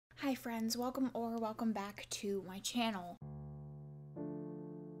Hi friends, welcome back to my channel.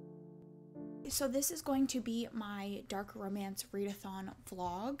 So this is going to be my dark romance readathon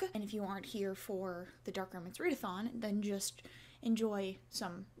vlog, and if you aren't here for the dark romance readathon, then just enjoy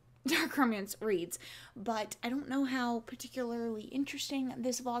some dark romance reads. But I don't know how particularly interesting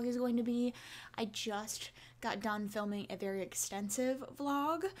this vlog is going to be. I just got done filming a very extensive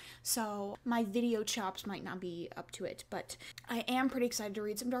vlog, so my video chops might not be up to it, but I am pretty excited to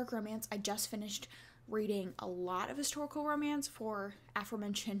read some dark romance. I just finished reading a lot of historical romance for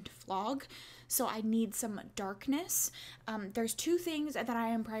aforementioned vlog, so I need some darkness. There's two things that I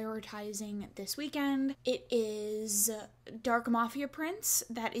am prioritizing this weekend. It is Dark Mafia Prince.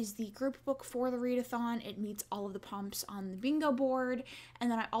 That is the group book for the readathon. It meets all of the pumps on the bingo board.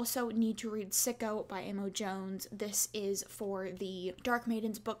 And then I also need to read Sicko by Amo Jones. This is for the Dark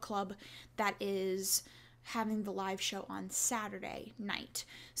Maidens book club that is having the live show on Saturday night.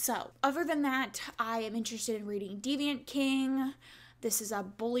 So other than that, I am interested in reading Deviant King. This is a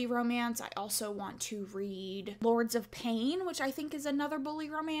bully romance. I also want to read Lords of Pain, which I think is another bully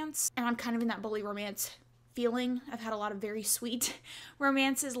romance, and I'm kind of in that bully romance feeling. I've had a lot of very sweet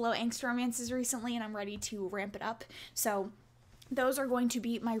romances, low angst romances recently, and I'm ready to ramp it up. So those are going to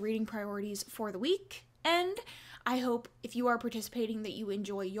be my reading priorities for the week, and I hope if you are participating that you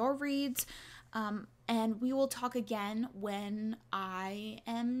enjoy your reads. And we will talk again when I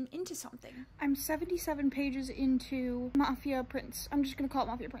am into something. I'm 77 pages into Mafia Prince. I'm just gonna call it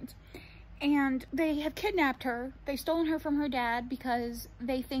Mafia Prince. And they have kidnapped her. They've stolen her from her dad because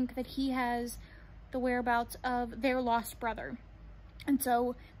they think that he has the whereabouts of their lost brother. And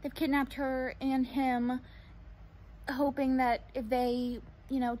so they've kidnapped her and him, hoping that if they,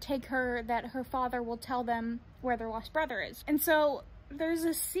 take her, that her father will tell them where their lost brother is. And so there's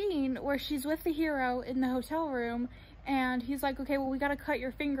a scene where she's with the hero in the hotel room, and he's like, okay, well, we gotta cut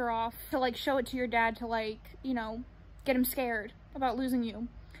your finger off to, show it to your dad to, get him scared about losing you.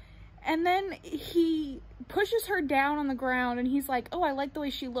 And then he pushes her down on the ground, and he's like, oh, I like the way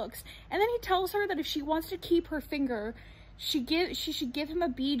she looks. And then he tells her that if she wants to keep her finger, she should give him a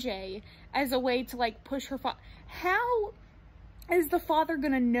BJ as a way to, push her How is the father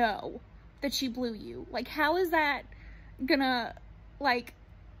gonna know that she blew you? How is that gonna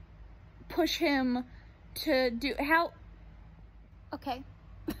push him to do okay.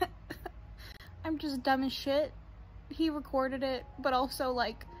 I'm just dumb as shit. He recorded it, but also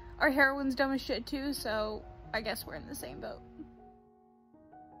our heroine's dumb as shit too, so I guess we're in the same boat.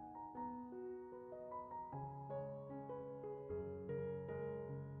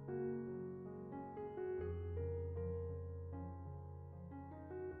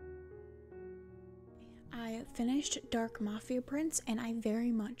 I finished Dark Mafia Prince, and I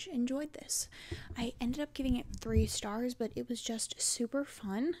very much enjoyed this. I ended up giving it 3 stars, but it was just super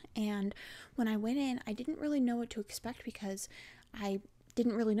fun, and when I went in, I didn't really know what to expect because I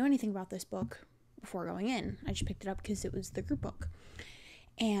didn't really know anything about this book before going in. I just picked it up because it was the group book.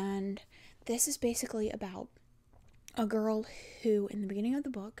 And this is basically about a girl who, in the beginning of the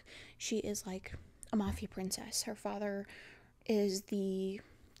book, she is a mafia princess. Her father is the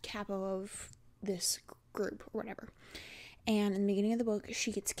capo of this group or whatever, and in the beginning of the book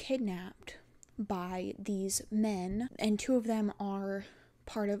she gets kidnapped by these men, and 2 of them are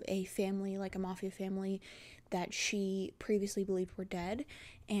part of a family, a mafia family that she previously believed were dead,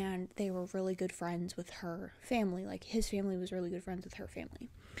 and they were really good friends with her family. His family was really good friends with her family,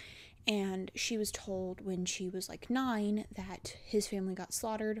 and she was told when she was 9 that his family got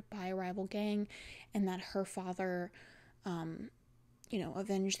slaughtered by a rival gang, and that her father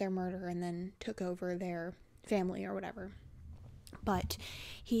avenged their murder and then took over their family or whatever. But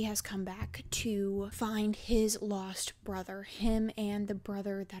he has come back to find his lost brother. Him and the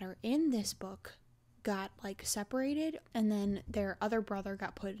brother that are in this book got separated, and then their other brother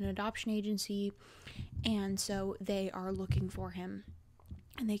got put in an adoption agency, and so they are looking for him.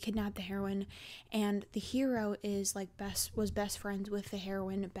 And they kidnapped the heroine, and the hero is was best friends with the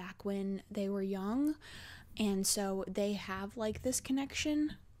heroine back when they were young. And so they have this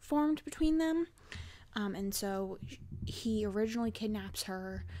connection formed between them. And so he originally kidnaps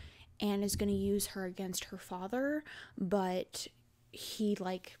her and is going to use her against her father, but he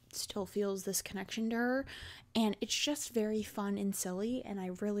still feels this connection to her, and it's just very fun and silly, and I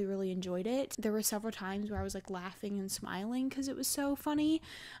really, really enjoyed it. There were several times where I was laughing and smiling because it was so funny.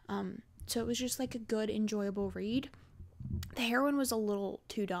 So it was just a good, enjoyable read. The heroine was a little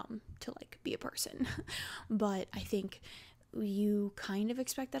too dumb to be a person, but I think you kind of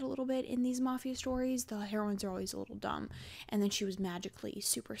expect that a little bit in these mafia stories. The heroines are always a little dumb, and then she was magically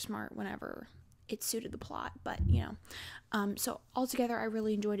super smart whenever it suited the plot, but you know. So altogether, I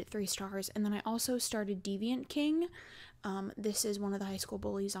really enjoyed it, 3 stars. And then I also started Deviant King. This is one of the high school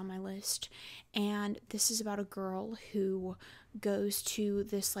bullies on my list, and this is about a girl who goes to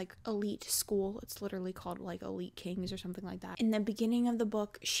this like elite school. It's literally called like Elite Kings or something like that. In the beginning of the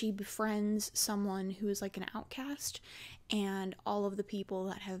book, she befriends someone who is like an outcast, and all of the people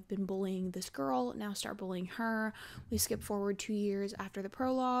that have been bullying this girl now start bullying her. We skip forward 2 years after the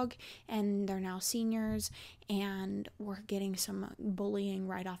prologue, and they're now seniors, and we're getting some bullying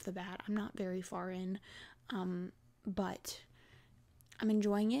right off the bat. I'm not very far in, but I'm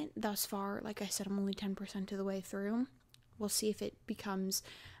enjoying it thus far. Like I said, I'm only 10% of the way through. We'll see if it becomes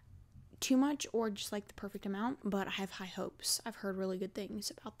too much or just like the perfect amount, but I have high hopes. I've heard really good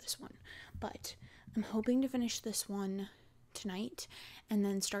things about this one, but I'm hoping to finish this one tonight and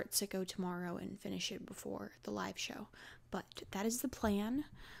then start Sicko tomorrow and finish it before the live show. But that is the plan.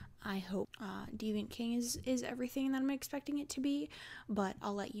 I hope Deviant King is everything that I'm expecting it to be, but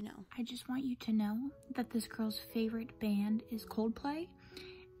I'll let you know. I just want you to know that this girl's favorite band is Coldplay,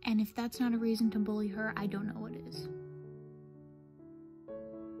 and if that's not a reason to bully her, I don't know what is.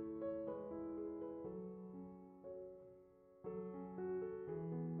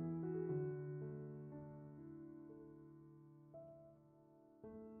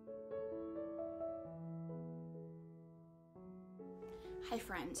 Hi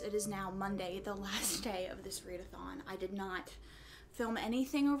friends, it is now Monday, the last day of this readathon. I did not film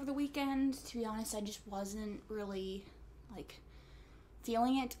anything over the weekend. To be honest, I just wasn't really like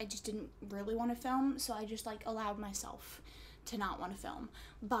feeling it. I just didn't really want to film, so I just like allowed myself to not want to film.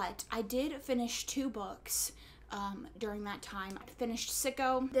 But I did finish 2 books during that time. I finished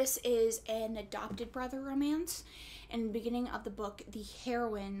Sicko. This is an adopted brother romance. In the beginning of the book, the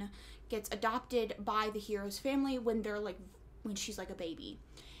heroine gets adopted by the hero's family when she's like a baby.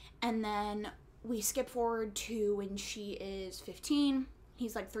 And then we skip forward to when she is 15.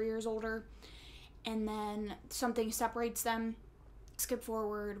 He's like 3 years older. And then something separates them. Skip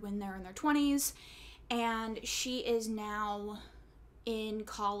forward when they're in their 20s. And she is now in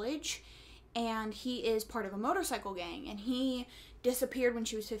college. And he is part of a motorcycle gang. And he disappeared when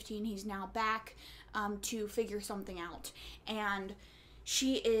she was 15. He's now back to figure something out. And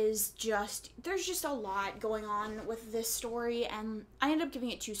she is just, there's just a lot going on with this story, and I ended up giving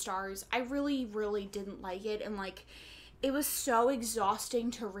it 2 stars. I really, really didn't like it, and like, it was so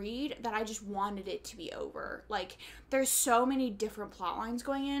exhausting to read that I just wanted it to be over. Like, there's so many different plot lines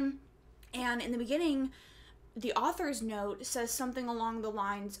going in, and in the beginning, the author's note says something along the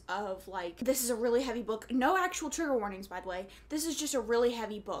lines of like, this is a really heavy book. No actual trigger warnings, by the way. This is just a really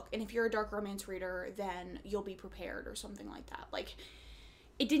heavy book, and if you're a dark romance reader, then you'll be prepared, or something like that. Like,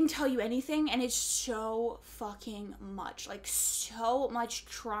 it didn't tell you anything, and it's so fucking much. Like, so much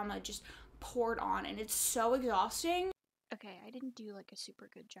trauma just poured on, and it's so exhausting. Okay, I didn't do, like, a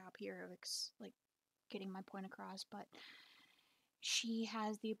super good job here of, like, getting my point across, but she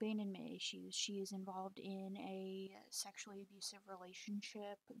has the abandonment issues. She is involved in a sexually abusive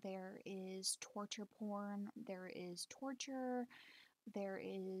relationship. There is torture porn. There is torture. There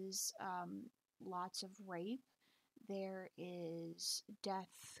is lots of rape. There is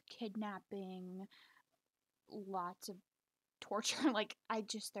death, kidnapping, lots of torture. Like,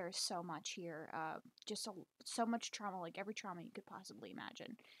 there's so much here. So much trauma, like every trauma you could possibly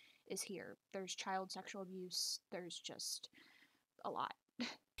imagine is here. There's child sexual abuse. There's just a lot.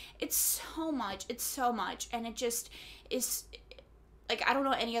 It's so much, and it just is, like, I don't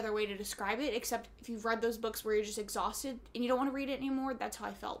know any other way to describe it except if you've read those books where you're just exhausted and you don't want to read it anymore. That's how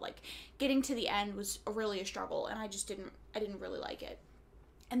I felt. Like, getting to the end was really a struggle, and I didn't really like it.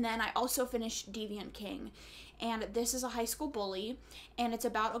 And then I also finished Deviant King, and this is a high school bully, and it's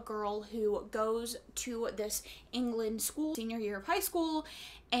about a girl who goes to this England school, senior year of high school,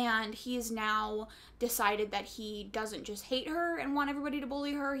 and he's now decided that he doesn't just hate her and want everybody to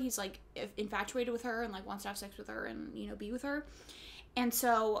bully her. He's like infatuated with her and like wants to have sex with her and, you know, be with her. And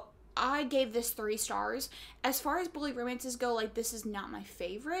so I gave this 3 stars. As far as bully romances go, like, this is not my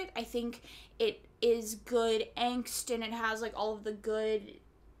favorite. I think it is good angst, and it has like all of the good,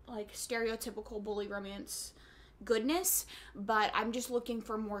 like, stereotypical bully romance goodness, but I'm just looking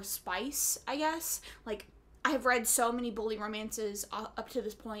for more spice, I guess. Like, I've read so many bully romances up to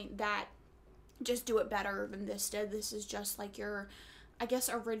this point that just do it better than this did. This is just like your, I guess,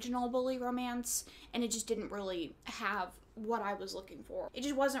 original bully romance, and it just didn't really have what I was looking for. It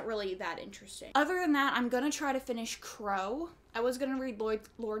just wasn't really that interesting. Other than that, I'm gonna try to finish Crow. I was gonna read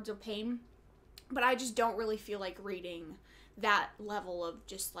Lords of Pain, but I just don't really feel like reading that level of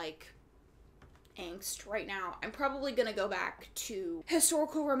just like angst right now. I'm probably gonna go back to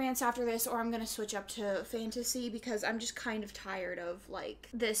historical romance after this, or I'm gonna switch up to fantasy because I'm just kind of tired of like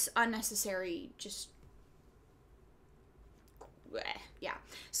this unnecessary just yeah.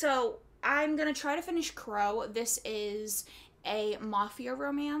 So I'm gonna try to finish Crow. This is a mafia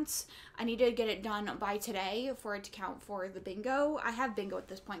romance. I need to get it done by today for it to count for the bingo. I have bingo at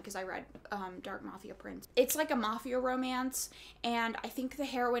this point because I read Dark Mafia Prince. It's like a mafia romance, and I think the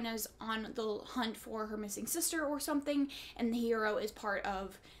heroine is on the hunt for her missing sister or something, and the hero is part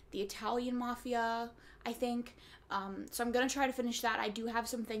of the Italian mafia, I think. So I'm gonna try to finish that. I do have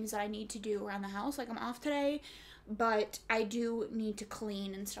some things that I need to do around the house, like I'm off today, but I do need to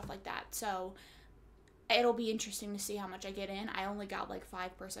clean and stuff like that. So it'll be interesting to see how much I get in. I only got like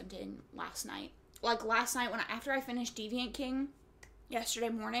 5% in last night. Like last night after I finished Deviant King yesterday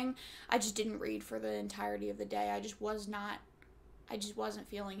morning, I just didn't read for the entirety of the day. I just wasn't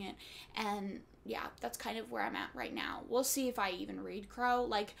feeling it. And yeah, that's kind of where I'm at right now. We'll see if I even read Crow.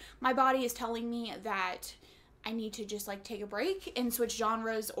 Like my body is telling me that I need to just like take a break and switch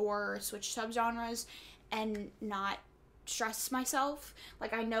genres or switch subgenres and not stress myself.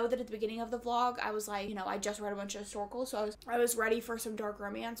 Like I know that at the beginning of the vlog I was like, you know, I just read a bunch of historical, so I was ready for some dark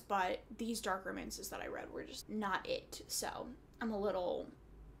romance, but these dark romances that I read were just not it. So I'm a little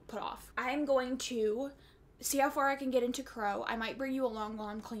put off. I'm going to see how far I can get into Crow. I might bring you along while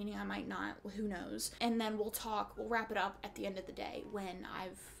I'm cleaning, I might not, who knows. And then we'll wrap it up at the end of the day when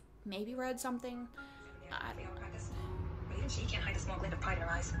I've maybe read something. I don't know. But even she can't hide the small glint of pride in her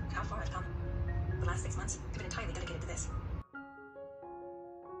eyes. How far I've come. The last 6 months have been entirely dedicated to this.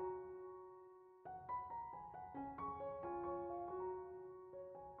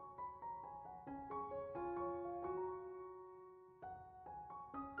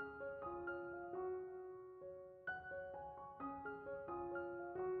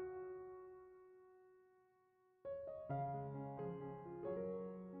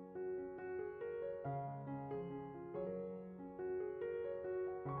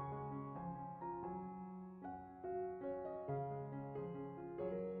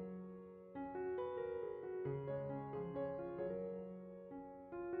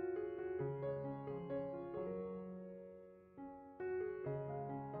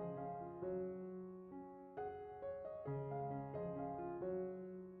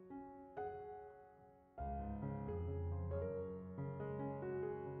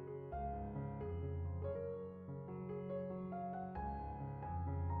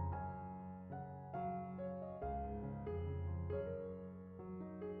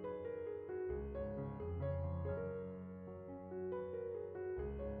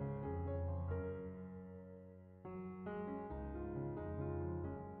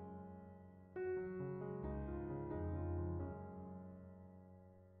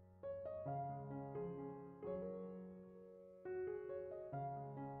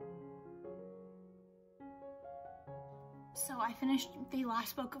 So I finished the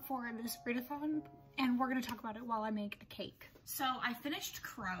last book for this readathon, and we're gonna talk about it while I make a cake. So I finished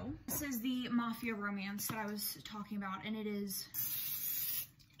Crow. This is the mafia romance that I was talking about, and it is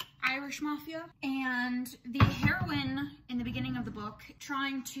Irish mafia. And the heroine in the beginning of the book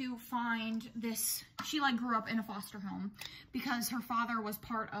trying to find this, she like grew up in a foster home because her father was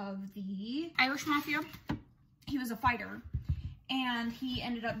part of the Irish mafia. He was a fighter, and he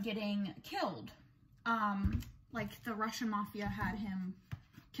ended up getting killed. Like the Russian mafia had him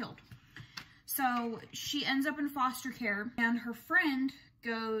killed. So she ends up in foster care, and her friend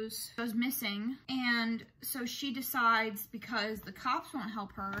goes missing, and so she decides, because the cops won't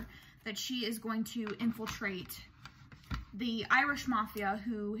help her, that she is going to infiltrate the Irish mafia,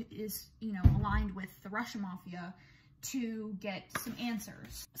 who is, you know, aligned with the Russian mafia, to get some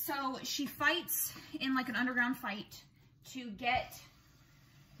answers. So she fights in like an underground fight to get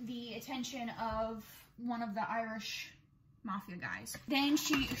the attention of one of the Irish mafia guys. Then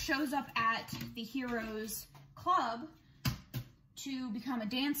she shows up at the hero's club to become a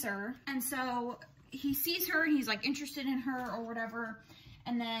dancer, and so he sees her and he's like interested in her or whatever,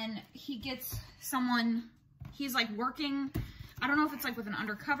 and then he gets someone, he's like working, I don't know if it's like with an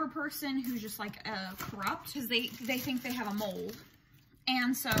undercover person who's just like corrupt, because they think they have a mole,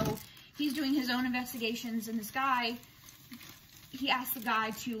 and so he's doing his own investigations, and this guy, he asks the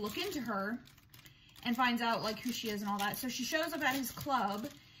guy to look into her and finds out like who she is and all that. So she shows up at his club,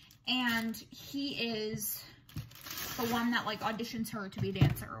 and he is the one that like auditions her to be a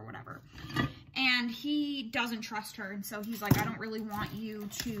dancer or whatever. And he doesn't trust her, and so he's like, I don't really want you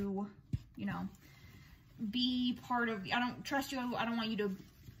to, you know, be part of, I don't trust you, I don't want you to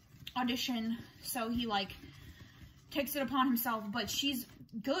audition. So he like takes it upon himself, but she's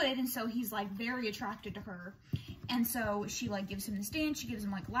good, and so he's like very attracted to her. And so she like gives him this dance, she gives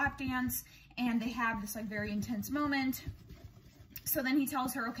him like a lap dance, and they have this like very intense moment. So then he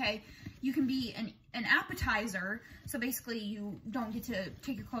tells her, okay, you can be an appetizer, so basically you don't get to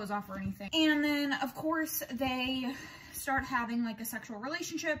take your clothes off or anything. And then of course they start having like a sexual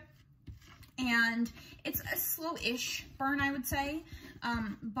relationship, and it's a slow-ish burn, I would say,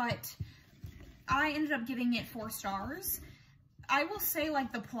 but I ended up giving it 4 stars. I will say,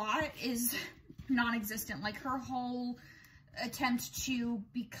 like, the plot is non-existent. Like, her whole attempt to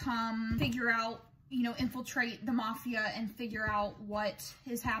figure out, you know, infiltrate the mafia and figure out what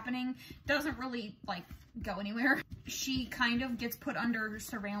is happening doesn't really, like, go anywhere. She kind of gets put under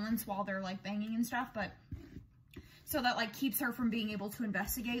surveillance while they're, like, banging and stuff, but so that, like, keeps her from being able to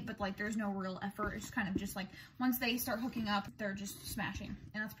investigate, but, like, there's no real effort. It's kind of just, like, once they start hooking up, they're just smashing,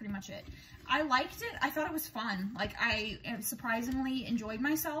 and that's pretty much it. I liked it. I thought it was fun. Like, I surprisingly enjoyed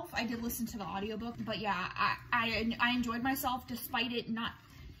myself. I did listen to the audiobook, but yeah, I enjoyed myself despite it not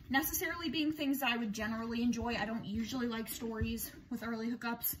necessarily being things that I would generally enjoy. I don't usually like stories with early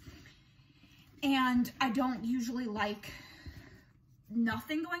hookups, and I don't usually like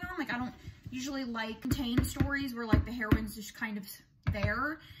nothing going on. Like, I don't usually like contained stories where like the heroine's just kind of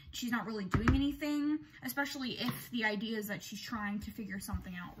there. She's not really doing anything, especially if the idea is that she's trying to figure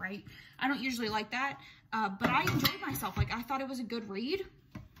something out, right? I don't usually like that, but I enjoyed myself. Like, I thought it was a good read.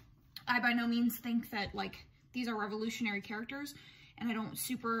 I by no means think that like these are revolutionary characters, and I didn't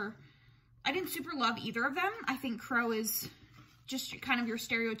super love either of them. I think Crow is just kind of your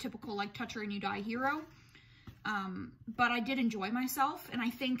stereotypical like touch her and you die hero. But I did enjoy myself, and I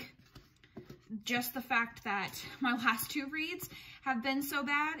think just the fact that my last 2 reads have been so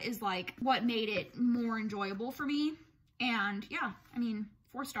bad is like what made it more enjoyable for me. And yeah, I mean,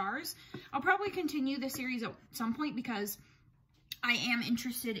 4 stars. I'll probably continue the series at some point because I am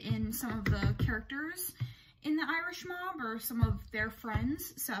interested in some of the characters in the Irish mob or some of their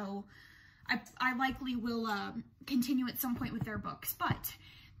friends. So I likely will continue at some point with their books. But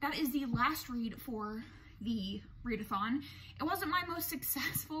that is the last read for the readathon. It wasn't my most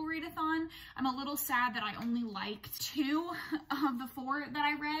successful readathon. I'm a little sad that I only liked 2 of the 4 that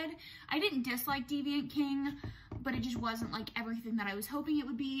I read. I didn't dislike Deviant King, but it just wasn't like everything that I was hoping it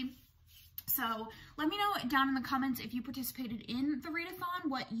would be. So let me know down in the comments if you participated in the readathon,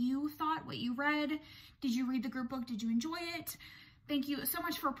 what you thought, what you read. Did you read the group book? Did you enjoy it? Thank you so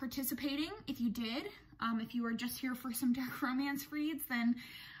much for participating. If you did, if you were just here for some dark romance reads, then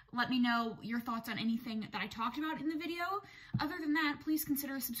let me know your thoughts on anything that I talked about in the video. Other than that, please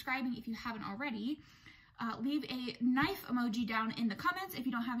consider subscribing if you haven't already. Leave a knife emoji down in the comments if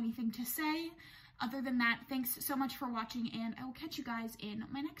you don't have anything to say. Other than that, thanks so much for watching, and I will catch you guys in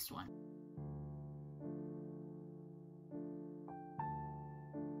my next one.